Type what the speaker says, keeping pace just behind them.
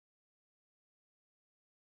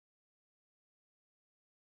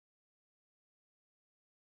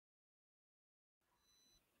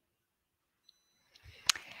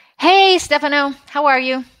Hey, Stefano, how are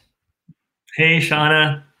you? Hey,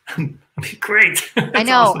 Shauna. Great. I That's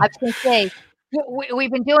know, I awesome. was going to say,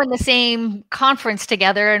 we've been doing the same conference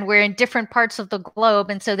together and we're in different parts of the globe.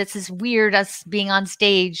 And so this is weird, us being on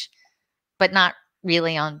stage, but not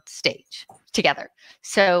really on stage together.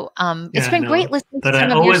 So it's Yeah, I been great know. listening to But I some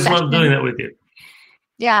of your always love doing sessions. that with you.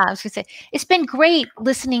 Yeah, I was going to say, it's been great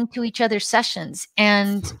listening to each other's sessions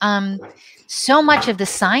and so much of the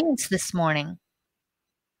science this morning,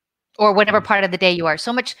 or whatever part of the day you are,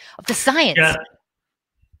 so much of the science. Yeah,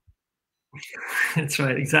 that's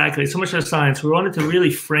right. Exactly. So much of science. We wanted to really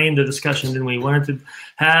frame the discussion, didn't we? We wanted to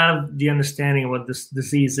have the understanding of what this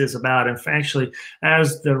disease is about. And actually,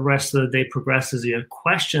 as the rest of the day progresses, you have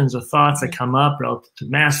questions or thoughts that come up relative to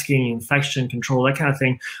masking, infection control, that kind of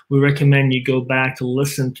thing. We recommend you go back to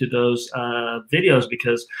listen to those videos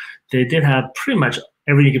because they did have pretty much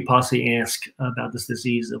everything you could possibly ask about this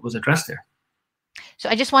disease that was addressed there. So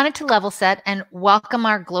I just wanted to level set and welcome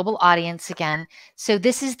our global audience again. So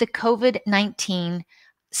this is the COVID-19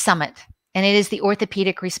 Summit, and it is the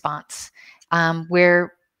Orthopaedic Response.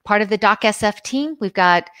 We're part of the DOCSF team. We've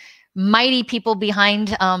got mighty people behind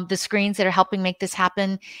the screens that are helping make this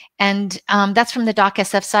happen. And that's from the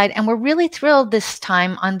DOCSF side. And we're really thrilled this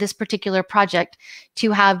time on this particular project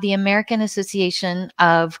to have the American Association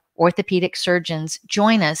of Orthopedic Surgeons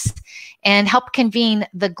join us and help convene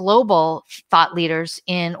the global thought leaders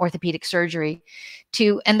in orthopedic surgery.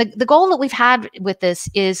 And the goal that we've had with this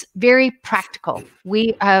is very practical.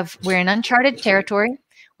 We're in uncharted territory.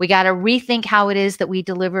 We got to rethink how it is that we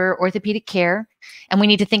deliver orthopedic care. And we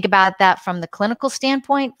need to think about that from the clinical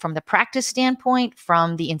standpoint, from the practice standpoint,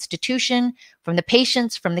 from the institution, from the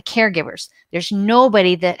patients, from the caregivers. There's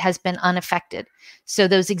nobody that has been unaffected. So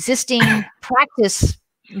those existing practice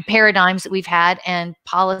paradigms that we've had and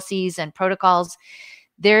policies and protocols,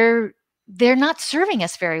 they're not serving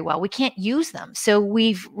us very well. We can't use them. So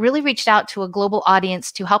we've really reached out to a global audience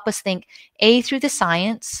to help us think, through the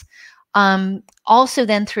science, also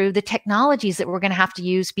then through the technologies that we're going to have to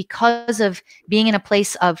use because of being in a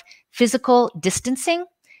place of physical distancing,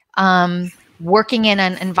 working in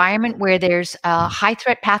an environment where there's a high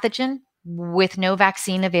threat pathogen with no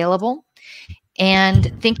vaccine available,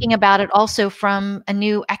 and thinking about it also from a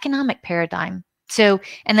new economic paradigm. So,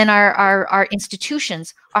 and then our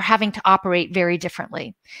institutions are having to operate very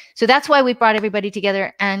differently. So that's why we brought everybody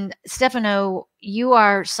together. And Stefano, you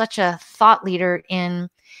are such a thought leader in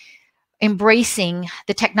embracing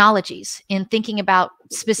the technologies, in thinking about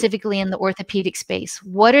specifically in the orthopedic space.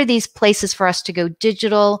 What are these places for us to go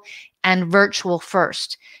digital and virtual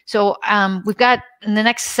first? So we've got in the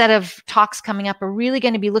next set of talks coming up, are really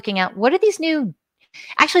going to be looking at what are these new,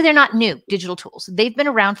 actually they're not new digital tools. They've been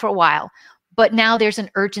around for a while, but now there's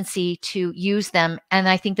an urgency to use them. And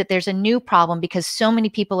I think that there's a new problem because so many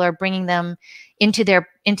people are bringing them into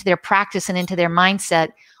their practice and into their mindset.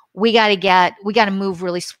 We got to move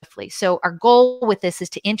really swiftly. So our goal with this is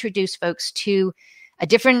to introduce folks to a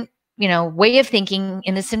different, way of thinking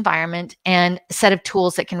in this environment and a set of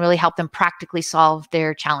tools that can really help them practically solve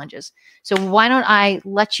their challenges. So why don't I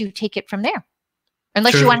let you take it from there?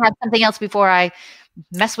 Unless you Sure. want to have something else before I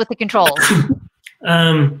mess with the controls.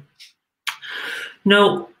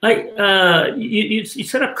 No, you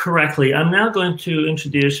set up correctly. I'm now going to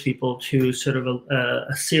introduce people to sort of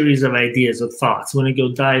a series of ideas of thoughts. I'm going to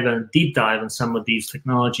go deep dive in some of these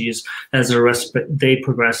technologies as the day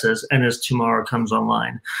progresses and as tomorrow comes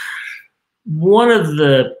online. One of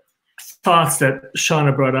the thoughts that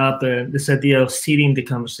Shauna brought up, this idea of seeding the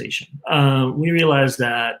conversation. We realize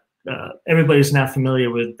that everybody's now familiar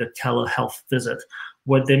with the telehealth visit.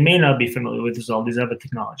 What they may not be familiar with is all these other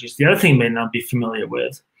technologies. The other thing they may not be familiar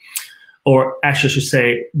with, or actually I should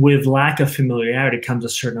say, with lack of familiarity comes a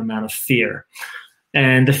certain amount of fear.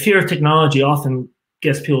 And the fear of technology often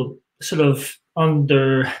gets people sort of on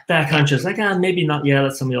their back hunches, like, maybe not yet,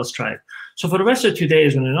 let somebody else try it. So for the rest of 2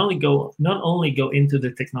 days, we're not only go into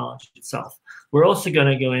the technology itself, we're also going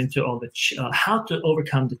to go into all the how to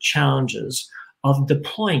overcome the challenges of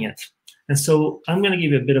deploying it. And so I'm going to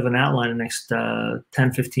give you a bit of an outline in the next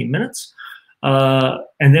 10, 15 minutes.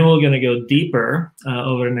 And then we're going to go deeper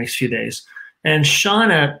over the next few days. And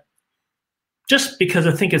Shauna, just because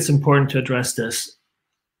I think it's important to address this,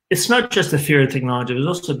 it's not just a fear of technology. There's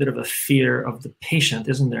also a bit of a fear of the patient,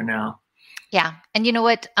 isn't there now? Yeah. And you know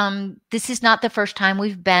what? This is not the first time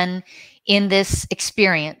we've been in this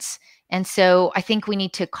experience. And so I think we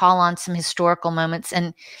need to call on some historical moments.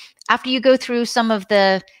 And after you go through some of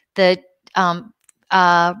the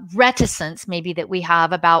reticence maybe that we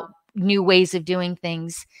have about new ways of doing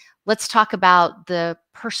things, let's talk about the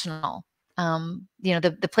personal you know,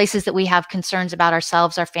 the places that we have concerns about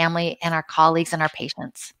ourselves, our family, and our colleagues and our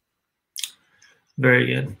patients. Very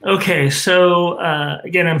good. Okay, so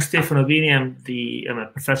again, I'm Stefano Bini. I'm a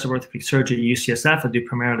professor of orthopedic surgery at UCSF. I do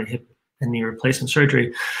primarily hip and knee replacement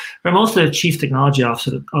surgery. But I'm also the chief technology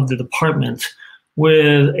officer of the department,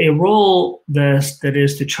 with a role that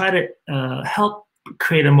is to try to help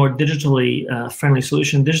create a more digitally friendly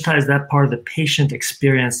solution, digitize that part of the patient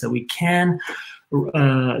experience that we can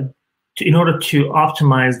in order to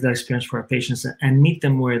optimize the experience for our patients and meet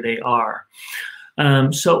them where they are.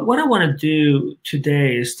 So what I want to do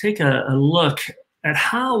today is take a look at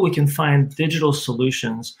how we can find digital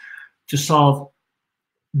solutions to solve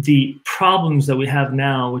the problems that we have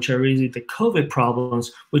now, which are really the COVID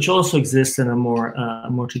problems, which also exist in a more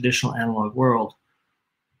traditional analog world.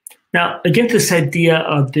 Now, again, this idea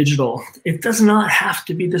of digital, it does not have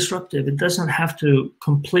to be disruptive. It doesn't have to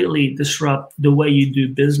completely disrupt the way you do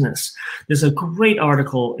business. There's a great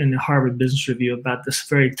article in the Harvard Business Review about this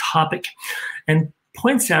very topic, and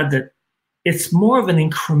points out that it's more of an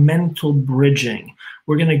incremental bridging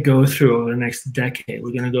we're going to go through over the next decade.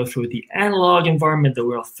 We're going to go through the analog environment that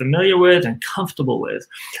we're all familiar with and comfortable with.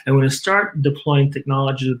 And we're going to start deploying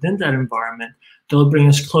technology within that environment that will bring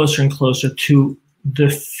us closer and closer to the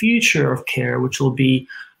future of care, which will be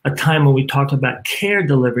a time when we talk about care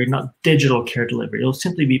delivery, not digital care delivery. It'll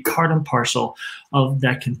simply be part and parcel of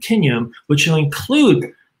that continuum, which will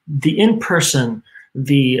include the in-person,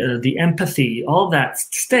 the empathy, all that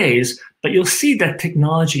stays, but you'll see that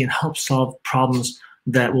technology can help solve problems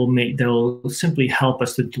that will simply help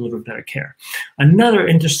us to deliver better care. Another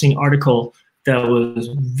interesting article that was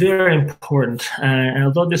very important, and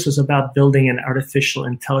although this was about building an artificial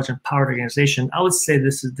intelligent powered organization, I would say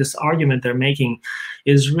this argument they're making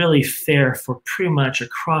is really fair for pretty much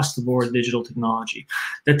across the board digital technology.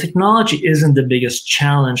 The technology isn't the biggest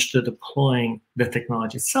challenge to deploying the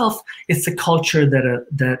technology itself, it's the culture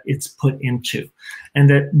that it's put into. And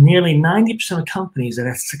that nearly 90% of companies that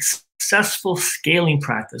have successful scaling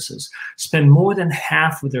practices spend more than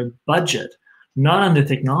half of their budget not on the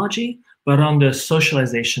technology, but on the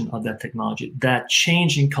socialization of that technology, that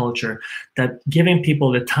change in culture, that giving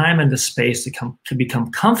people the time and the space to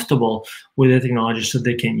become comfortable with the technology so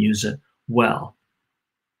they can use it well.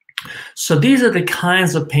 So these are the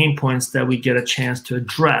kinds of pain points that we get a chance to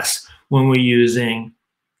address when we're using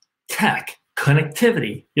tech.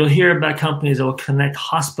 Connectivity. You'll hear about companies that will connect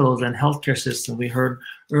hospitals and healthcare systems. We heard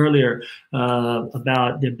earlier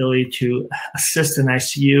about the ability to assist an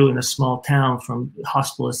ICU in a small town from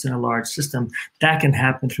hospitalists in a large system. That can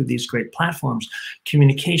happen through these great platforms.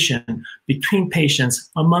 Communication between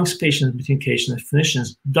patients, amongst patients, between patients and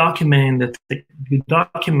clinicians,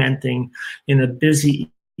 documenting in a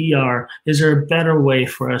busy ER. Is there a better way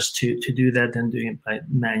for us to do that than doing it by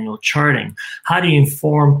manual charting? How do you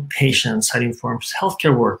inform patients? How do you inform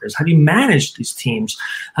healthcare workers? How do you manage these teams?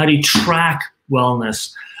 How do you track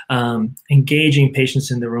wellness, engaging patients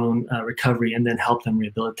in their own recovery, and then help them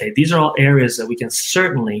rehabilitate? These are all areas that we can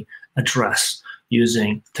certainly address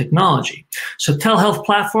using technology. So telehealth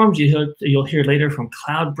platforms, you'll hear later from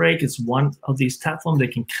Cloudbreak. It's one of these platforms. They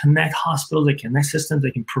can connect hospitals, they can connect systems,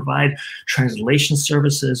 they can provide translation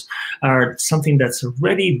services, are something that's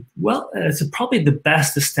already, well, it's probably the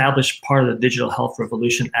best established part of the digital health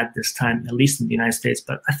revolution at this time, at least in the United States,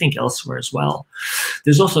 but I think elsewhere as well.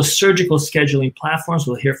 There's also surgical scheduling platforms.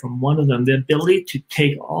 We'll hear from one of them, the ability to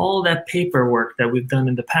take all that paperwork that we've done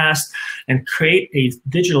in the past and create a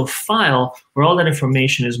digital file where all that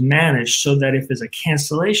information is managed, so that if there's a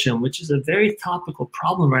cancellation, which is a very topical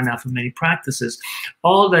problem right now for many practices,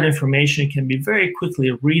 all that information can be very quickly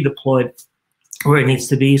redeployed where it needs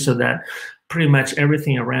to be, so that pretty much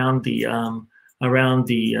everything around the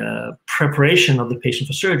preparation of the patient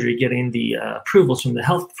for surgery, getting the approvals from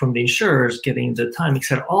the insurers, getting the time,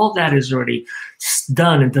 etc., all that is already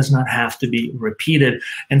done and does not have to be repeated,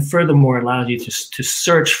 and furthermore allows you to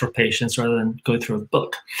search for patients rather than go through a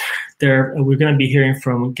book. We're going to be hearing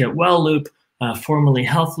from Get Well Loop, formerly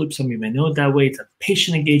Health Loop. Some of you may know it that way. It's a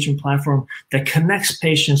patient engagement platform that connects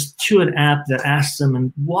patients to an app that asks them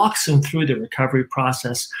and walks them through the recovery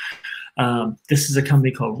process. This is a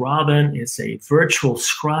company called Robin. It's a virtual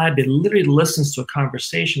scribe. It literally listens to a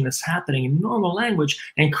conversation that's happening in normal language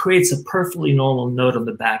and creates a perfectly normal note on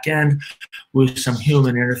the back end with some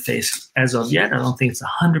human interface. As of yet, I don't think it's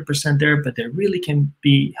 100% there, but they really can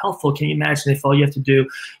be helpful. Can you imagine if all you have to do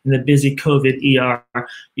in the busy COVID ER,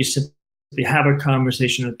 you simply have a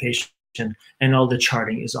conversation with the patient, and all the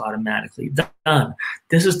charting is automatically done.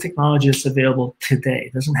 This is technology that's available today.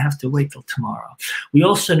 It doesn't have to wait till tomorrow. We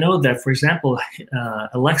also know that, for example,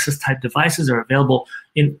 Alexis-type devices are available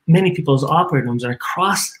in many people's operating rooms and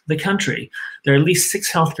across the country. There are at least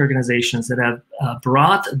 6 healthcare organizations that have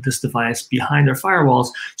brought this device behind their firewalls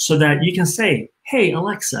so that you can say, hey,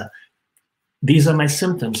 Alexa, these are my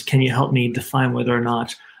symptoms. Can you help me define whether or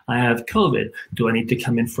not I have COVID? Do I need to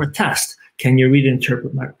come in for a test? Can you read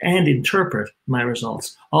and interpret my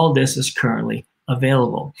results? All this is currently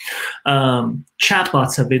available.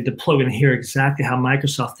 Chatbots have been deployed, and hear exactly how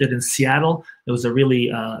Microsoft did in Seattle. It was a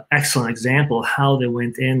really excellent example of how they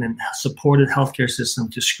went in and supported healthcare system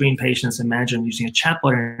to screen patients. Imagine using a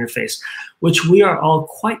chatbot interface, which we are all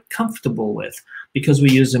quite comfortable with because we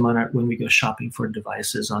use them when we go shopping for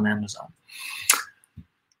devices on Amazon.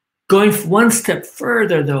 Going one step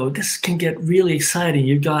further, though, this can get really exciting.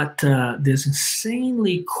 You've got these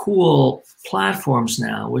insanely cool platforms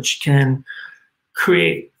now, which can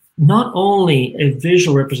create not only a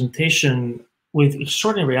visual representation with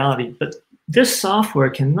extraordinary reality, but this software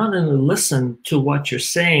can not only listen to what you're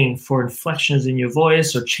saying for inflections in your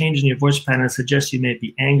voice or change in your voice pattern that suggests you may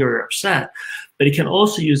be angry or upset, but it can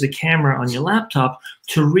also use a camera on your laptop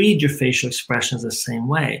to read your facial expressions the same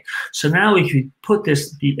way. So now if you put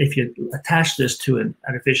this, if you attach this to an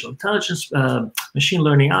artificial intelligence machine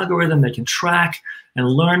learning algorithm that can track and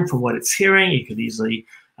learn from what it's hearing, you could easily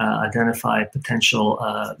identify potential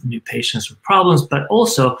new patients with problems, but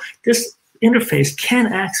also this interface can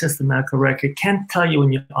access the medical record, can tell you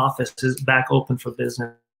when your office is back open for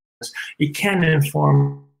business. It can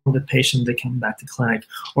inform the patient they come back to clinic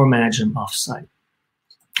or manage them off-site.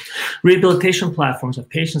 Rehabilitation platforms of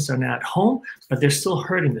patients are now at home, but they're still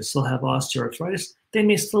hurting. They still have osteoarthritis. They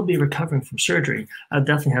may still be recovering from surgery. I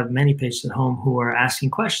definitely have many patients at home who are asking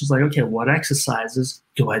questions like, okay, what exercises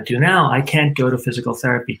do I do now? I can't go to physical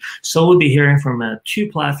therapy. So we'll be hearing from 2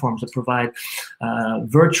 platforms that provide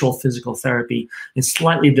virtual physical therapy in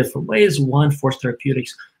slightly different ways. One, Force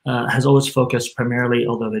Therapeutics, has always focused primarily,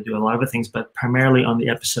 although they do a lot of other things, but primarily on the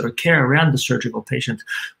episodic care around the surgical patient,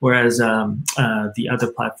 whereas the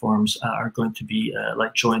other platforms are going to be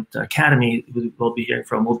like Joint Academy, we'll be hearing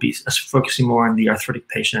from, will be focusing more on the arthritic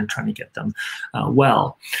patient and trying to get them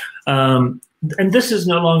well. And this is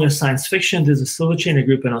no longer science fiction. There's a Silverchain, a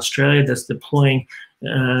group in Australia that's deploying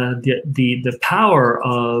the power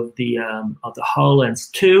of the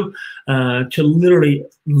HoloLens 2 to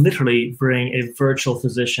literally bring a virtual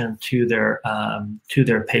physician to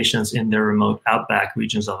their patients in their remote outback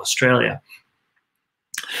regions of Australia.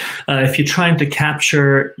 If you're trying to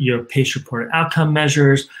capture your patient-reported outcome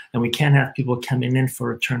measures, and we can't have people coming in for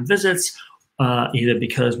return visits, either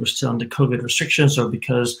because we're still under COVID restrictions or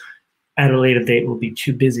because at a later date we'll be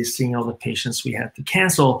too busy seeing all the patients we have to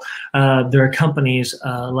cancel, there are companies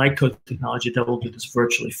like Code Technology that will do this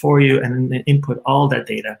virtually for you and then input all that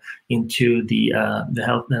data into the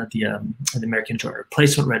American Joint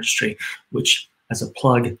Replacement Registry, which, as a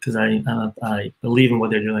plug, because I believe in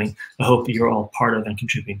what they're doing, I hope you're all part of and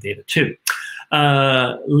contributing data too.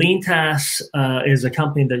 LeanTask is a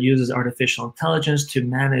company that uses artificial intelligence to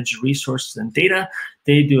manage resources and data.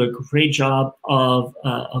 They do a great job of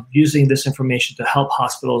using this information to help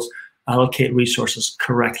hospitals allocate resources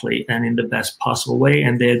correctly and in the best possible way.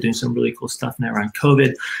 And they're doing some really cool stuff now around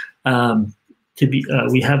COVID.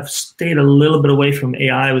 We have stayed a little bit away from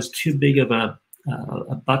AI. It was too big of a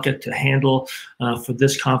bucket to handle for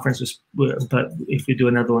this conference, but if we do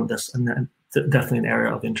another one, that's definitely an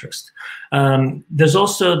area of interest. There's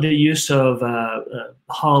also the use of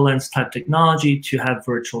HoloLens type technology to have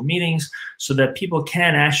virtual meetings so that people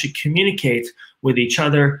can actually communicate with each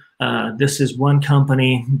other. This is one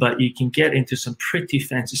company, but you can get into some pretty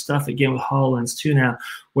fancy stuff, again, with HoloLens 2 now,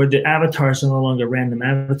 where the avatars are no longer random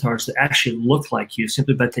avatars. They actually look like you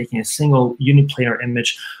simply by taking a single uniplanar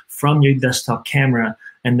image from your desktop camera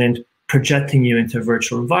and then projecting you into a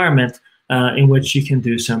virtual environment in which you can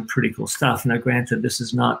do some pretty cool stuff. Now, granted, this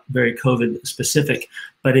is not very COVID specific,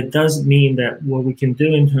 but it does mean that what we can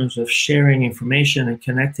do in terms of sharing information and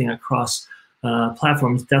connecting across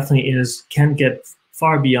platforms definitely can get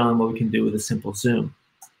far beyond what we can do with a simple Zoom.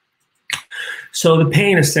 So the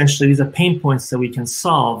pain, essentially, these are pain points that we can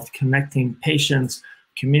solve, connecting patients,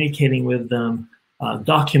 communicating with them,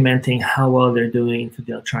 documenting how well they're doing into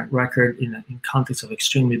the electronic record in context of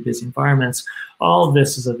extremely busy environments. All of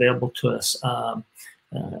this is available to us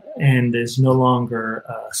and is no longer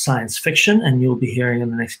science fiction, and you'll be hearing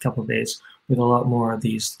in the next couple of days with a lot more of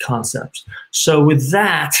these concepts. So with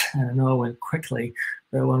that, and I know I went quickly,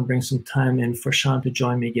 but I want to bring some time in for Sean to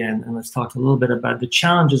join me again, and let's talk a little bit about the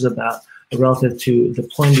challenges about relative to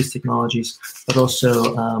deploying these technologies, but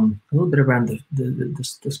also a little bit around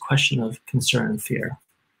this question of concern and fear.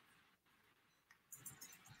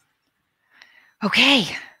 Okay.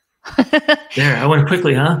 There, I went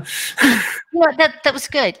quickly, huh? Yeah, that was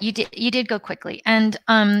good. You did go quickly, and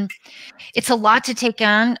it's a lot to take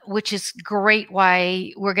on, which is great.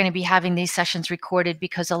 Why we're going to be having these sessions recorded,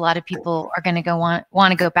 because a lot of people are going to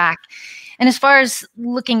want to go back. And as far as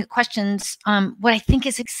looking at questions, what I think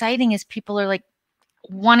is exciting is people are like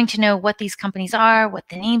wanting to know what these companies are, what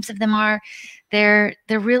the names of them are. They're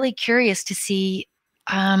really curious to see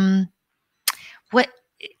what.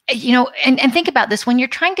 And think about this when you're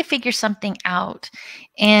trying to figure something out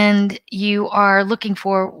and you are looking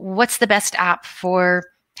for what's the best app for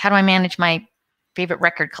how do I manage my favorite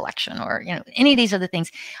record collection, or any of these other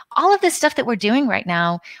things. All of this stuff that we're doing right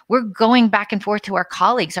now, we're going back and forth to our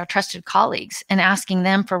colleagues, our trusted colleagues, and asking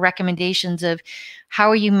them for recommendations of how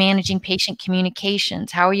are you managing patient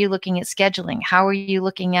communications? How are you looking at scheduling? How are you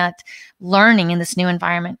looking at learning in this new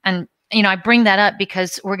environment? And I bring that up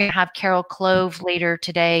because we're going to have Carol Clove later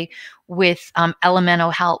today with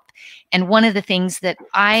Elemental Health. And one of the things that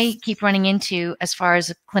I keep running into as far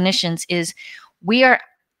as clinicians is we are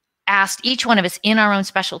asked, each one of us in our own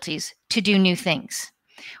specialties, to do new things.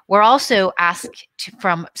 We're also asked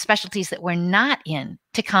from specialties that we're not in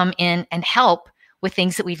to come in and help with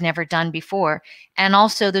things that we've never done before. And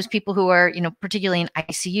also those people who are, particularly in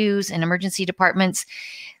ICUs and emergency departments,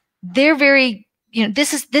 they're very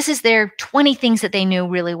this is their 20 things that they knew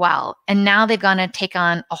really well. And now they're going to take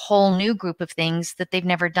on a whole new group of things that they've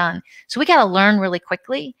never done. So we got to learn really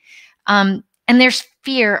quickly. And there's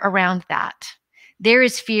fear around that. There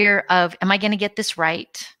is fear of, am I going to get this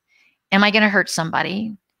right? Am I going to hurt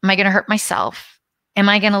somebody? Am I going to hurt myself? Am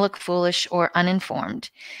I going to look foolish or uninformed?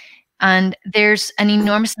 And there's an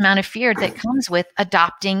enormous amount of fear that comes with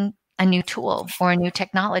adopting a new tool or a new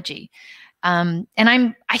technology. And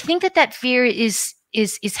I think that fear is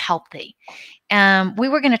healthy. We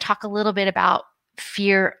were going to talk a little bit about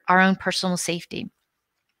fear, our own personal safety.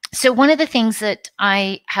 So one of the things that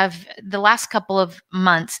I have the last couple of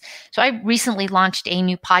months, so I recently launched a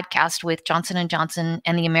new podcast with Johnson & Johnson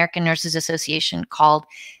and the American Nurses Association called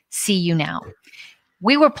See You Now.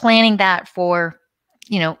 We were planning that for,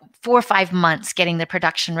 4 or 5 months, getting the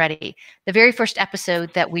production ready. The very first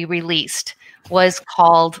episode that we released was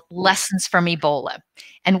called Lessons from Ebola.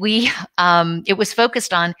 And it was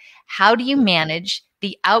focused on how do you manage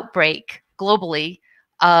the outbreak globally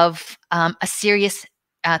of a serious,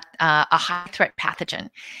 a high threat pathogen.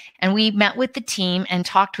 And we met with the team and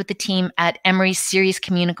talked with the team at Emory's Serious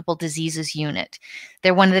Communicable Diseases Unit.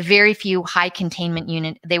 They're one of the very few high containment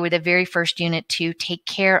unit. They were the very first unit to take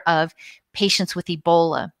care of patients with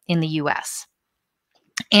Ebola in the US.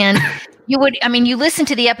 And you listen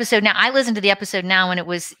to the episode now. I listened to the episode now, and it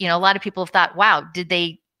was, a lot of people have thought, wow, did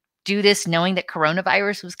they do this knowing that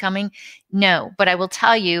coronavirus was coming? No, but I will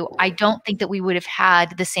tell you, I don't think that we would have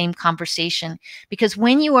had the same conversation, because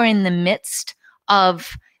when you are in the midst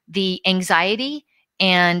of the anxiety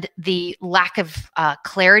and the lack of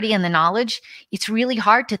clarity and the knowledge, it's really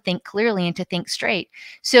hard to think clearly and to think straight.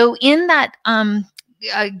 So in that,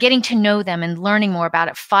 getting to know them and learning more about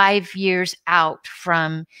it 5 years out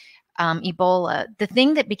from Ebola, the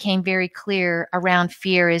thing that became very clear around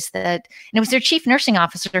fear is that, and it was their chief nursing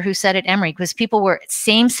officer who said at Emory, because people were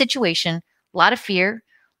same situation, a lot of fear,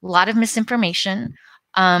 a lot of misinformation,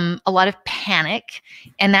 a lot of panic,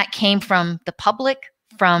 and that came from the public,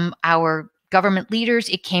 from our government leaders,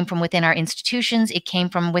 it came from within our institutions, it came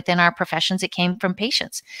from within our professions, it came from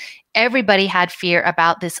patients. Everybody had fear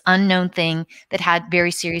about this unknown thing that had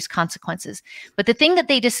very serious consequences. But the thing that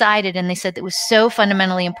they decided, and they said that was so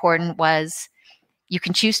fundamentally important, was you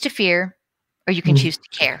can choose to fear or you can choose to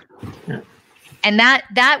care. Yeah. And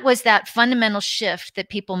that was that fundamental shift that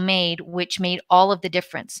people made, which made all of the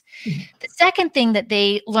difference. The second thing that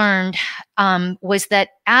they learned was that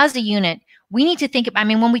as a unit, we need to think about,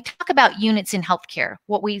 when we talk about units in healthcare,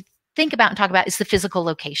 what we think about and talk about is the physical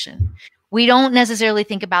location. We don't necessarily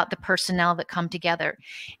think about the personnel that come together.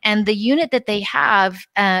 And the unit that they have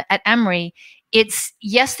at Emory,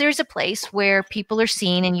 yes, there's a place where people are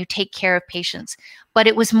seen and you take care of patients, but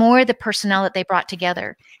it was more the personnel that they brought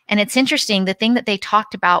together. And it's interesting, the thing that they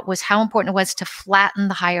talked about was how important it was to flatten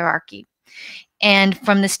the hierarchy. And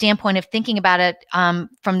from the standpoint of thinking about it,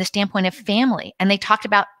 from the standpoint of family, and they talked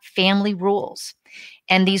about family rules.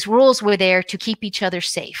 And these rules were there to keep each other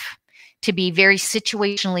safe, to be very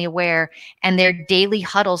situationally aware, and their daily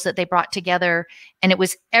huddles that they brought together. And it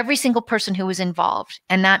was every single person who was involved.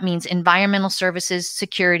 And that means environmental services,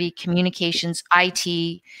 security, communications,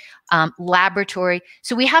 IT, laboratory.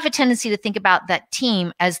 So we have a tendency to think about that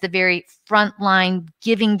team as the very front line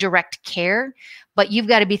giving direct care, but you've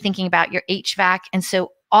got to be thinking about your HVAC. And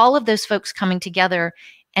so all of those folks coming together.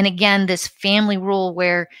 And again, this family rule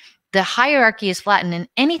where the hierarchy is flattened, and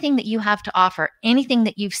anything that you have to offer, anything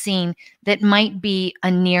that you've seen that might be a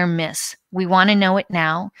near miss, we want to know it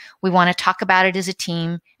now. We want to talk about it as a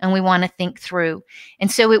team, and we want to think through. And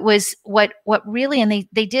so it was what really, and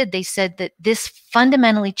they said that this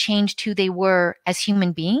fundamentally changed who they were as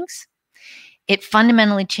human beings. It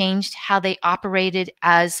fundamentally changed how they operated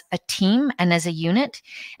as a team and as a unit.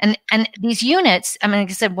 And these units, I mean,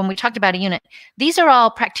 like I said, when we talked about a unit, these are all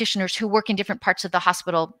practitioners who work in different parts of the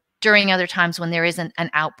hospital during other times when there is an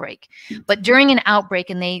outbreak. But during an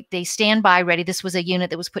outbreak, and they stand by ready. This was a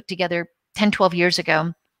unit that was put together 10, 12 years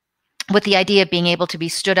ago with the idea of being able to be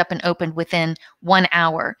stood up and opened within 1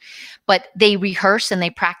 hour. But they rehearse and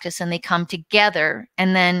they practice and they come together.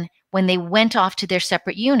 And then when they went off to their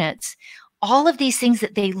separate units, all of these things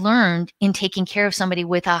that they learned in taking care of somebody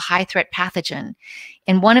with a high threat pathogen.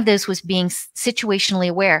 And one of those was being situationally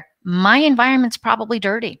aware. My environment's probably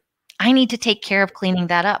dirty. I need to take care of cleaning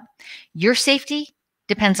that up. Your safety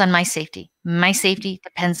depends on my safety. My safety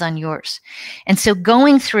depends on yours. And so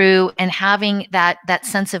going through and having that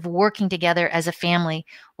sense of working together as a family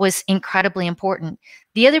was incredibly important.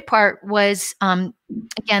 The other part was,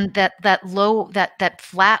 again, that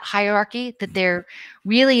flat hierarchy, that there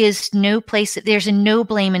really is no place, there's a no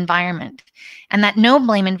blame environment. And that no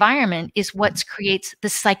blame environment is what creates the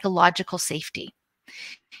psychological safety.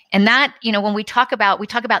 And that, when we talk about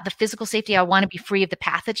the physical safety, I want to be free of the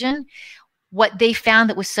pathogen. What they found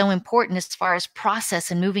that was so important as far as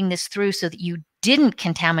process and moving this through so that you didn't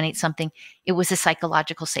contaminate something, it was a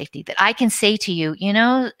psychological safety that I can say to you,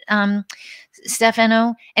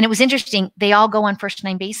 Stefano, and it was interesting, they all go on first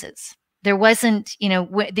name basis. There wasn't,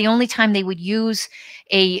 the only time they would use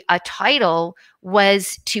a title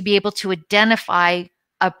was to be able to identify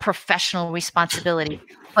a professional responsibility,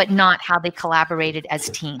 but not how they collaborated as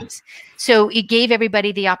teams. So it gave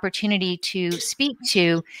everybody the opportunity to speak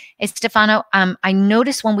to, Stefano, I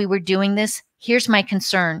noticed when we were doing this, here's my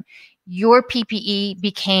concern. Your PPE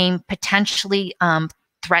became potentially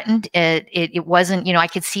threatened. It wasn't, I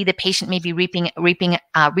could see the patient maybe reaching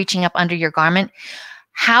up under your garment.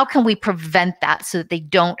 How can we prevent that so that they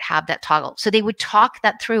don't have that toggle? So they would talk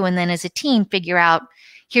that through, and then as a team figure out,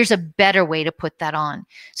 here's a better way to put that on.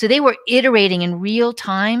 So they were iterating in real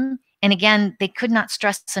time. And again, they could not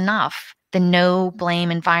stress enough the no blame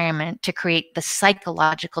environment to create the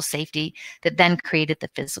psychological safety that then created the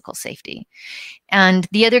physical safety. And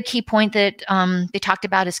the other key point that they talked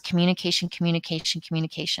about is communication, communication,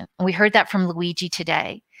 communication. And we heard that from Luigi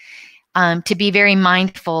today, to be very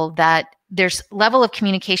mindful that there's level of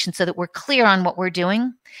communication so that we're clear on what we're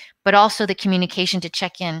doing, but also the communication to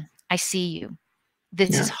check in. I see you.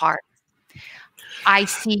 This is hard. I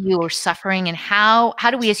see you are suffering. And how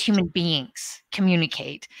do we as human beings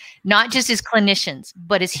communicate, not just as clinicians,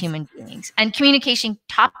 but as human beings? And communication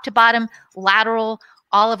top to bottom, lateral,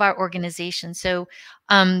 all of our organizations. So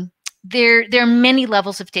there are many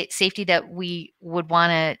levels of safety that we would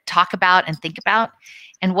want to talk about and think about.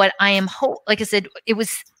 And what I am, like I said, it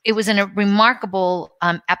was a remarkable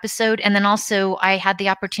episode. And then also I had the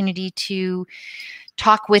opportunity to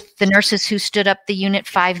talk with the nurses who stood up the Unit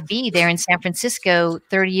 5B there in San Francisco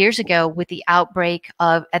 30 years ago with the outbreak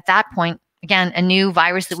of, at that point, again, a new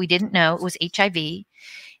virus that we didn't know. It was HIV.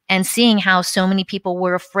 And seeing how so many people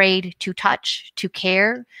were afraid to touch, to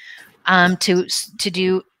care, to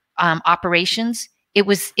do operations. It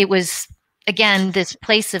was again, this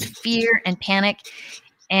place of fear and panic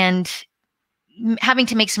and having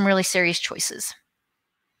to make some really serious choices.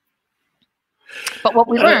 But what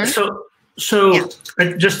we learned... So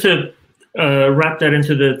just to wrap that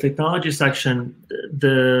into the technology section,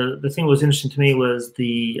 the thing that was interesting to me was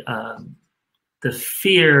the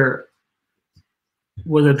fear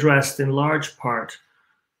was addressed in large part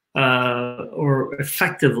or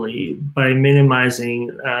effectively by minimizing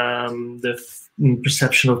the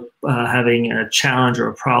perception of having a challenge or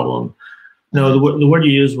a problem. No, the word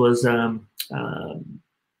you used was no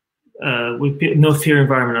fear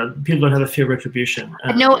environment. People don't have a fear of retribution.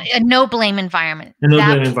 A no blame environment. A no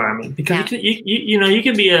blame environment, because you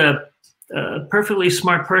can be a perfectly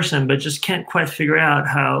smart person, but just can't quite figure out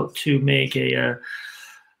how to make a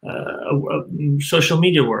social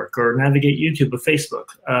media work or navigate YouTube or Facebook,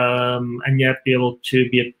 and yet be able to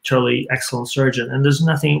be a totally excellent surgeon. And there's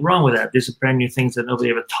nothing wrong with that. These are brand new things that nobody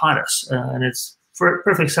ever taught us, and it's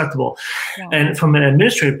perfectly acceptable. Yeah. And from an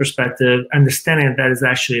administrative perspective, understanding that is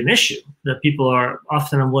actually an issue, that people are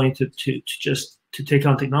often unwilling to take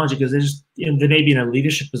on technology because they may be in a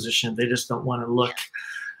leadership position. They just don't want to look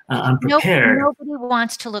unprepared. Nobody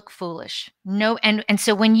wants to look foolish. No, and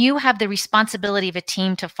so when you have the responsibility of a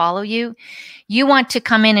team to follow you, you want to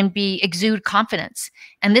come in and exude confidence.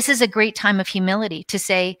 And this is a great time of humility to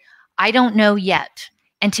say, I don't know yet,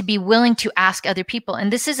 and to be willing to ask other people.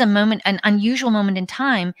 And this is a moment, an unusual moment in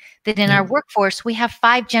time, that in our workforce, we have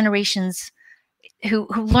 5 generations who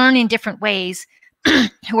learn in different ways,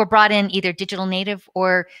 who are brought in either digital native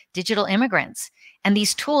or digital immigrants. And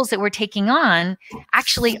these tools that we're taking on,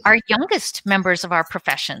 actually our youngest members of our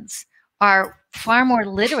professions are far more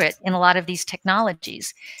literate in a lot of these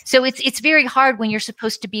technologies. So it's very hard when you're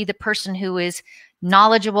supposed to be the person who is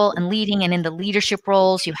knowledgeable and leading, and in the leadership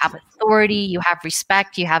roles, you have authority, you have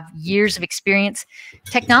respect, you have years of experience.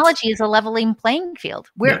 Technology is a leveling playing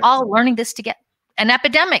field. We're all learning this together. An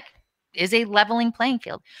epidemic is a leveling playing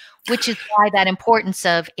field, which is why that importance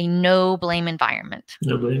of a no blame environment.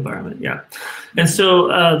 No blame environment, yeah. And so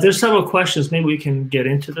there's several questions. Maybe we can get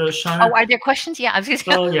into those, Shauna. Oh, are there questions? Yeah, I was just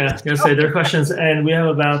oh yeah, I was gonna say there are questions, and we have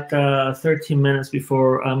about 13 minutes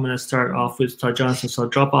before I'm gonna start off with Todd Johnson. So I'll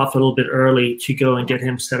drop off a little bit early to go and get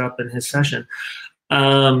him set up in his session.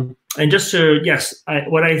 And just so, yes,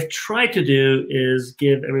 what I try to do is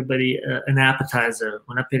give everybody an appetizer,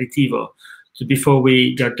 un aperitivo. So before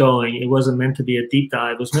we got going, it wasn't meant to be a deep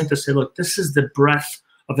dive. It was meant to say, look, this is the breadth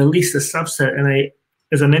of at least a subset. And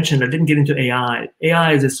as I mentioned, I didn't get into AI.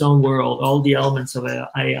 AI is its own world, all the elements of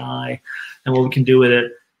AI and what we can do with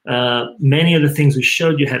it. Many of the things we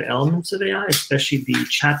showed you had elements of AI, especially the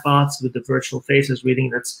chatbots with the virtual faces reading.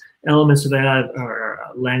 That's elements of AI, or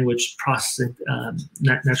language processing,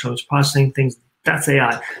 natural language processing things. That's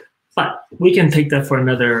AI. But we can take that for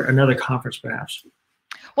another conference, perhaps.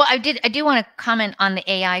 Well, I do want to comment on the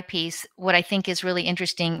AI piece. What I think is really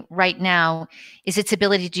interesting right now is its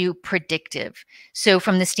ability to do predictive. So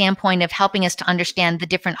from the standpoint of helping us to understand the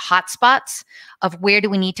different hotspots of where do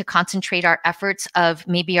we need to concentrate our efforts of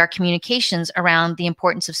maybe our communications around the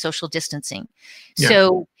importance of social distancing. Yeah.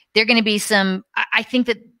 So there are going to be some, I think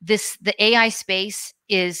that the AI space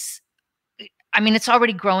is, I mean, it's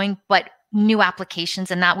already growing, but new applications,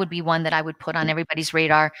 and that would be one that I would put on everybody's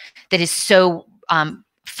radar that is so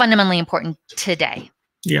fundamentally important today.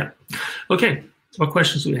 Yeah. Okay. What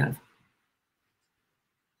questions do we have?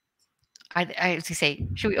 I was going to say,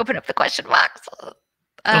 should we open up the question box? For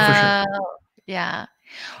sure. Yeah.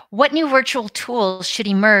 What new virtual tools should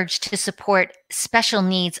emerge to support special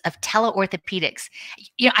needs of teleorthopedics?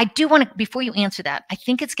 You know, I do want to, before you answer that, I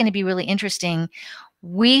think it's going to be really interesting.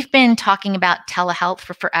 We've been talking about telehealth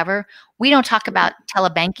for forever. We don't talk about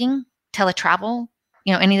telebanking, teletravel,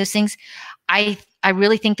 you know, any of those things. I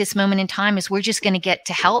really think this moment in time is we're just going to get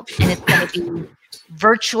to health, and it's going to be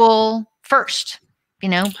virtual first, you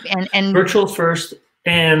know, and virtual first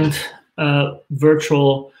and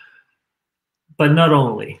virtual, but not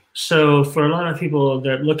only. So for a lot of people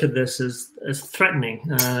that look at this as threatening,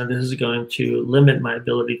 this is going to limit my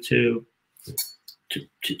ability to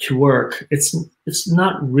work. It's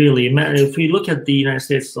not really. If we look at the United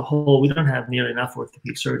States as a whole, we don't have nearly enough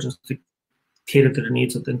orthopedic surgeons to cater to the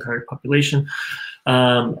needs of the entire population.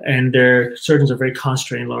 And their surgeons are very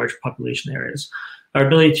concentrated in large population areas. Our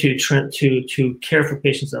ability to care for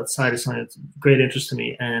patients outside is something that's of great interest to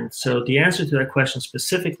me. And so the answer to that question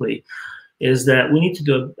specifically is that we need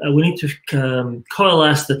to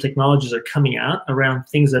coalesce the technologies that are coming out around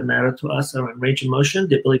things that matter to us, around range of motion,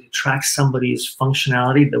 the ability to track somebody's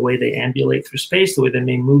functionality, the way they ambulate through space, the way they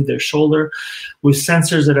may move their shoulder, with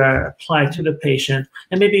sensors that are applied to the patient,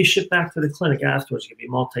 and maybe ship back to the clinic afterwards. It can be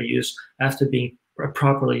multi-use after being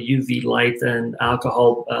properly UV light and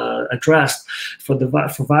alcohol addressed for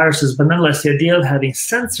viruses, but nonetheless, the idea of having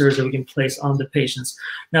sensors that we can place on the patients.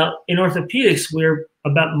 Now, in orthopedics, we're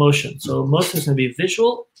about motion, so most of it's going to be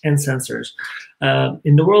visual and sensors.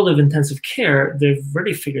 In the world of intensive care, they've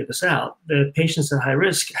already figured this out. The patients at high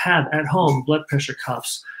risk have at home blood pressure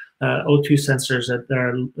cuffs, O2 sensors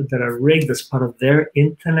that are rigged as part of their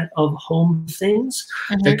Internet of Home things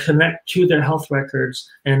that connect to their health records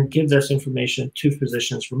and give this information to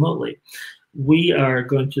physicians remotely. We are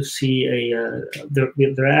going to see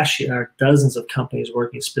there actually are dozens of companies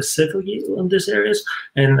working specifically on these areas,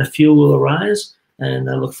 and a few will arise.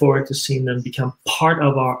 And I look forward to seeing them become part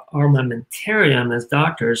of our armamentarium as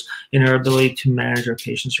doctors in our ability to manage our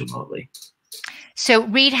patients remotely. So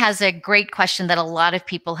Reed has a great question that a lot of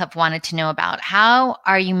people have wanted to know about. How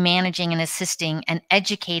are you managing and assisting and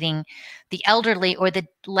educating the elderly or the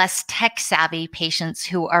less tech-savvy patients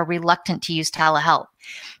who are reluctant to use telehealth?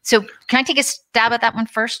 So can I take a stab at that one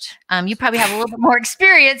first? You probably have a little bit more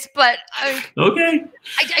experience, but okay.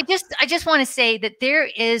 I just want to say that there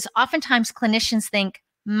is oftentimes clinicians think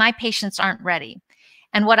my patients aren't ready.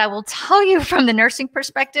 And what I will tell you from the nursing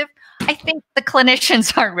perspective, I think the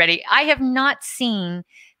clinicians aren't ready. I have not seen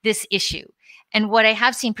this issue. And what I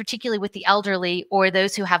have seen, particularly with the elderly or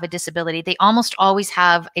those who have a disability, they almost always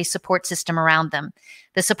have a support system around them.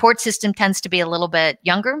 The support system tends to be a little bit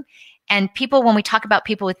younger. And people, when we talk about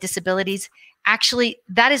people with disabilities, actually,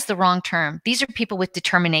 that is the wrong term. These are people with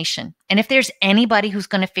determination. And if there's anybody who's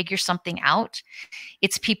going to figure something out,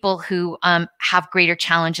 it's people who have greater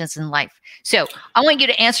challenges in life. So I want you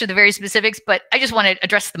to answer the very specifics, but I just want to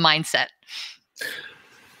address the mindset.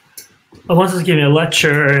 I once was giving a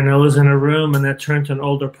lecture, and I was in a room, and I turned to an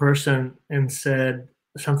older person and said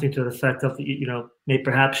something to the effect of, maybe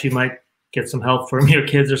perhaps you might get some help from your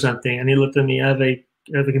kids or something. And he looked at me. I have a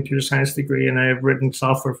computer science degree, and I have written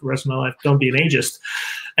software for the rest of my life. Don't be an ageist.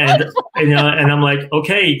 And and I'm like,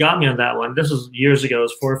 okay, you got me on that one. This was years ago. It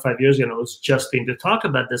was 4 or 5 years ago, and I was just beginning to talk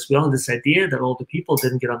about this. We all had this idea that older people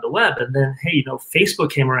didn't get on the web. And then, hey,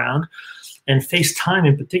 Facebook came around, and FaceTime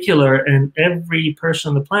in particular, and every person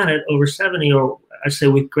on the planet over 70, or I say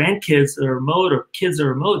with grandkids that are remote or kids that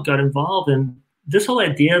are remote, got involved in this whole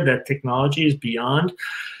idea that technology is beyond.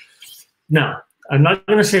 No, I'm not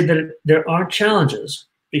going to say that there aren't challenges,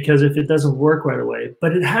 because if it doesn't work right away,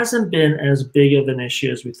 but it hasn't been as big of an issue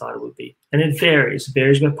as we thought it would be. And it varies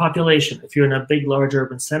by population. If you're in a big, large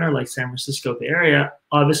urban center like San Francisco Bay Area,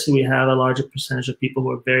 obviously we have a larger percentage of people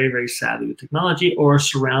who are very, very savvy with technology or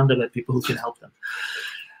surrounded by people who can help them.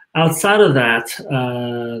 Outside of that,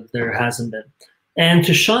 there hasn't been. And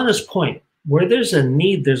to Shauna's point, where there's a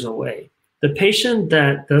need, there's a way. The patient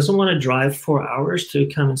that doesn't want to drive 4 hours to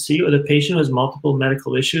come and see you, or the patient who has multiple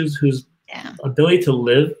medical issues, whose ability to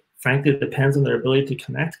live, frankly, depends on their ability to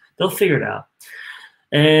connect, they'll figure it out.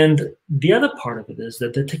 And the other part of it is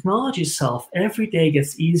that the technology itself every day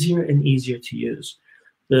gets easier and easier to use.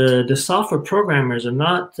 The software programmers are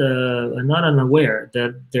not unaware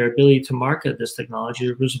that their ability to market this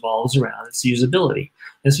technology revolves around its usability.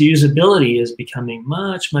 And so usability is becoming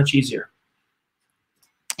much, much easier.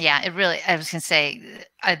 Yeah, it really, I was going to say,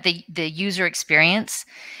 the user experience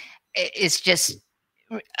is just,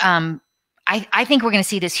 I think we're going to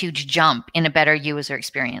see this huge jump in a better user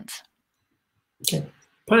experience. Okay.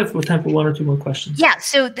 Probably have time for one or two more questions. Yeah,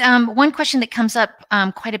 so one question that comes up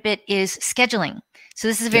quite a bit is scheduling. So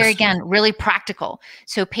this is very, again, really practical.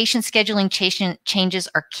 So patient scheduling changes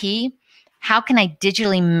are key. How can I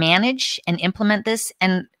digitally manage and implement this?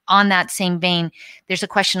 And on that same vein, there's a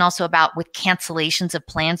question also about with cancellations of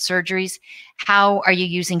planned surgeries, how are you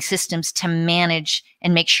using systems to manage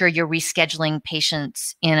and make sure you're rescheduling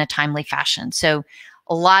patients in a timely fashion? So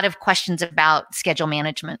a lot of questions about schedule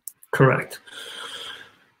management. Correct.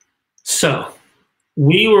 So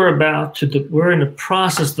we're in the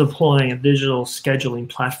process of deploying a digital scheduling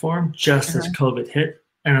platform just as COVID hit.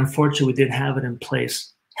 And unfortunately, we didn't have it in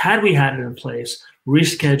place. Had we had it in place,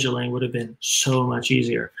 rescheduling would have been so much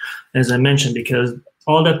easier, as I mentioned, because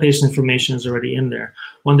all that patient information is already in there.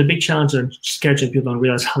 One of the big challenges in scheduling, people don't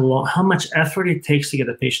realize how much effort it takes to get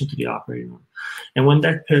a patient to the operating room. And when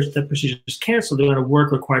that procedure is canceled, the amount of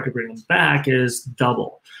work required to bring them back is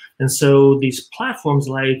double. And so these platforms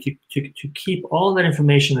allow you to keep all that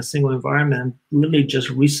information in a single environment and literally just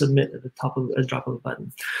resubmit at the top of a drop of a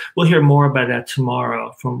button. We'll hear more about that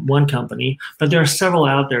tomorrow from one company, but there are several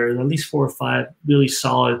out there, at least 4 or 5 really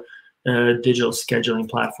solid digital scheduling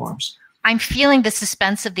platforms. I'm feeling the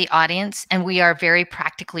suspense of the audience, and we are very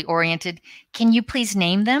practically oriented. Can you please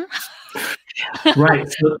name them? Right.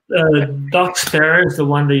 So DOCSF is the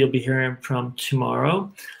one that you'll be hearing from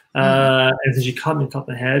tomorrow. As you caught me on top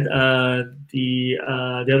of the head, the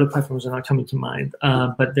other platforms are not coming to mind,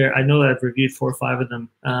 but I know that I've reviewed 4 or 5 of them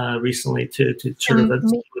recently to sort of what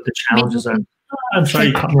the challenges are. I'm sorry,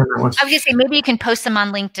 you caught me on that one. I was going to say, maybe you can post them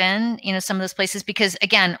on LinkedIn, some of those places, because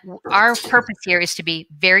again, our purpose here is to be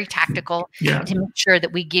very tactical and to make sure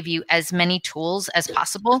that we give you as many tools as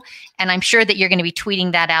possible. And I'm sure that you're going to be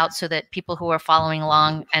tweeting that out so that people who are following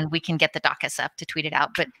along, and we can get the DOCSF to tweet it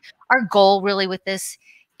out. But our goal really with this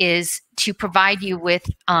is to provide you with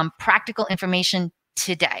practical information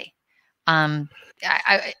today.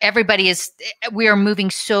 We are moving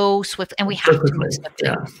so swift, and we have to move swiftly.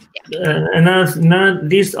 And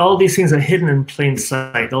all these things are hidden in plain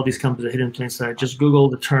sight. All these companies are hidden in plain sight. Just Google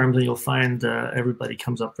the terms and you'll find everybody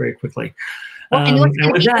comes up very quickly. And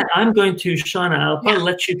with that, I'm going to, Shauna, I'll probably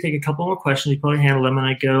let you take a couple more questions. You probably handle them, and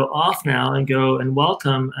I go off now and go and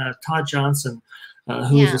welcome Todd Johnson,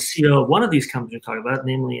 who is the CEO of one of these companies we're talking about,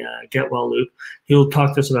 namely Get Well Loop. He'll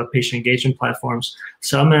talk to us about patient engagement platforms.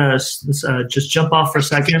 So I'm going to just jump off for a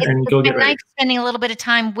second and go get ready. Nice spending a little bit of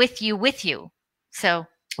time with you. So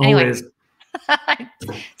anyway. Always.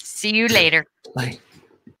 See you later. Bye.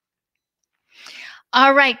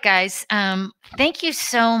 All right, guys. Thank you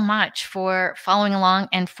so much for following along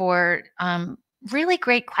and for really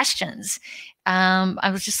great questions. I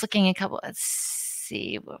was just looking at a couple. Let's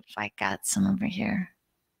see if I got some over here.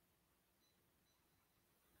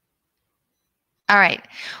 All right.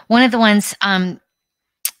 One of the ones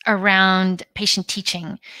around patient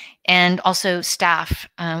teaching and also staff.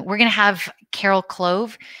 We're going to have Carol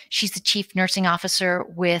Clove. She's the Chief Nursing Officer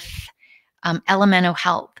with Elemento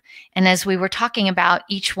Health. And as we were talking about,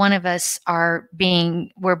 each one of us we're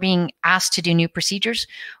being asked to do new procedures,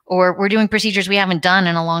 or we're doing procedures we haven't done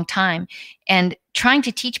in a long time. And trying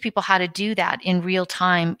to teach people how to do that in real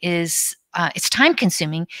time is it's time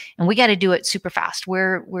consuming, and we got to do it super fast.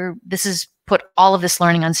 This is put all of this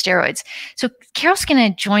learning on steroids. So Carol's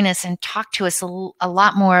going to join us and talk to us a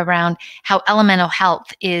lot more around how Elemento Health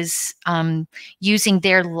is using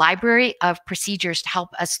their library of procedures to help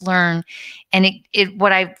us learn. And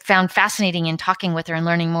what I found fascinating in talking with her and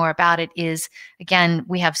learning more about it is, again,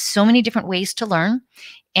 we have so many different ways to learn,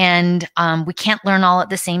 and we can't learn all at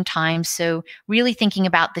the same time. So really thinking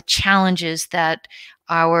about the challenges that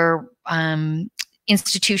our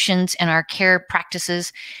institutions and our care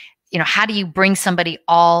practices, how do you bring somebody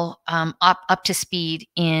all up to speed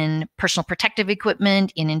in personal protective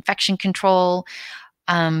equipment, in infection control,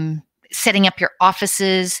 setting up your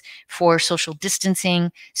offices for social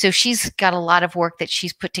distancing. So she's got a lot of work that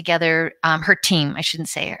she's put together. Her team, I shouldn't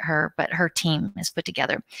say her, but her team has put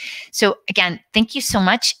together. So again, thank you so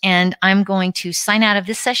much. And I'm going to sign out of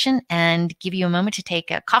this session and give you a moment to take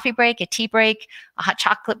a coffee break, a tea break, a hot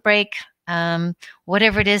chocolate break,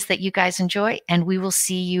 whatever it is that you guys enjoy. And we will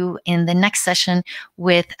see you in the next session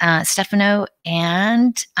with Stefano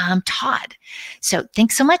and Todd. So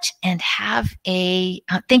thanks so much, and have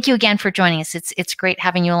thank you again for joining us. It's great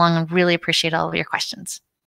having you along, and really appreciate all of your questions.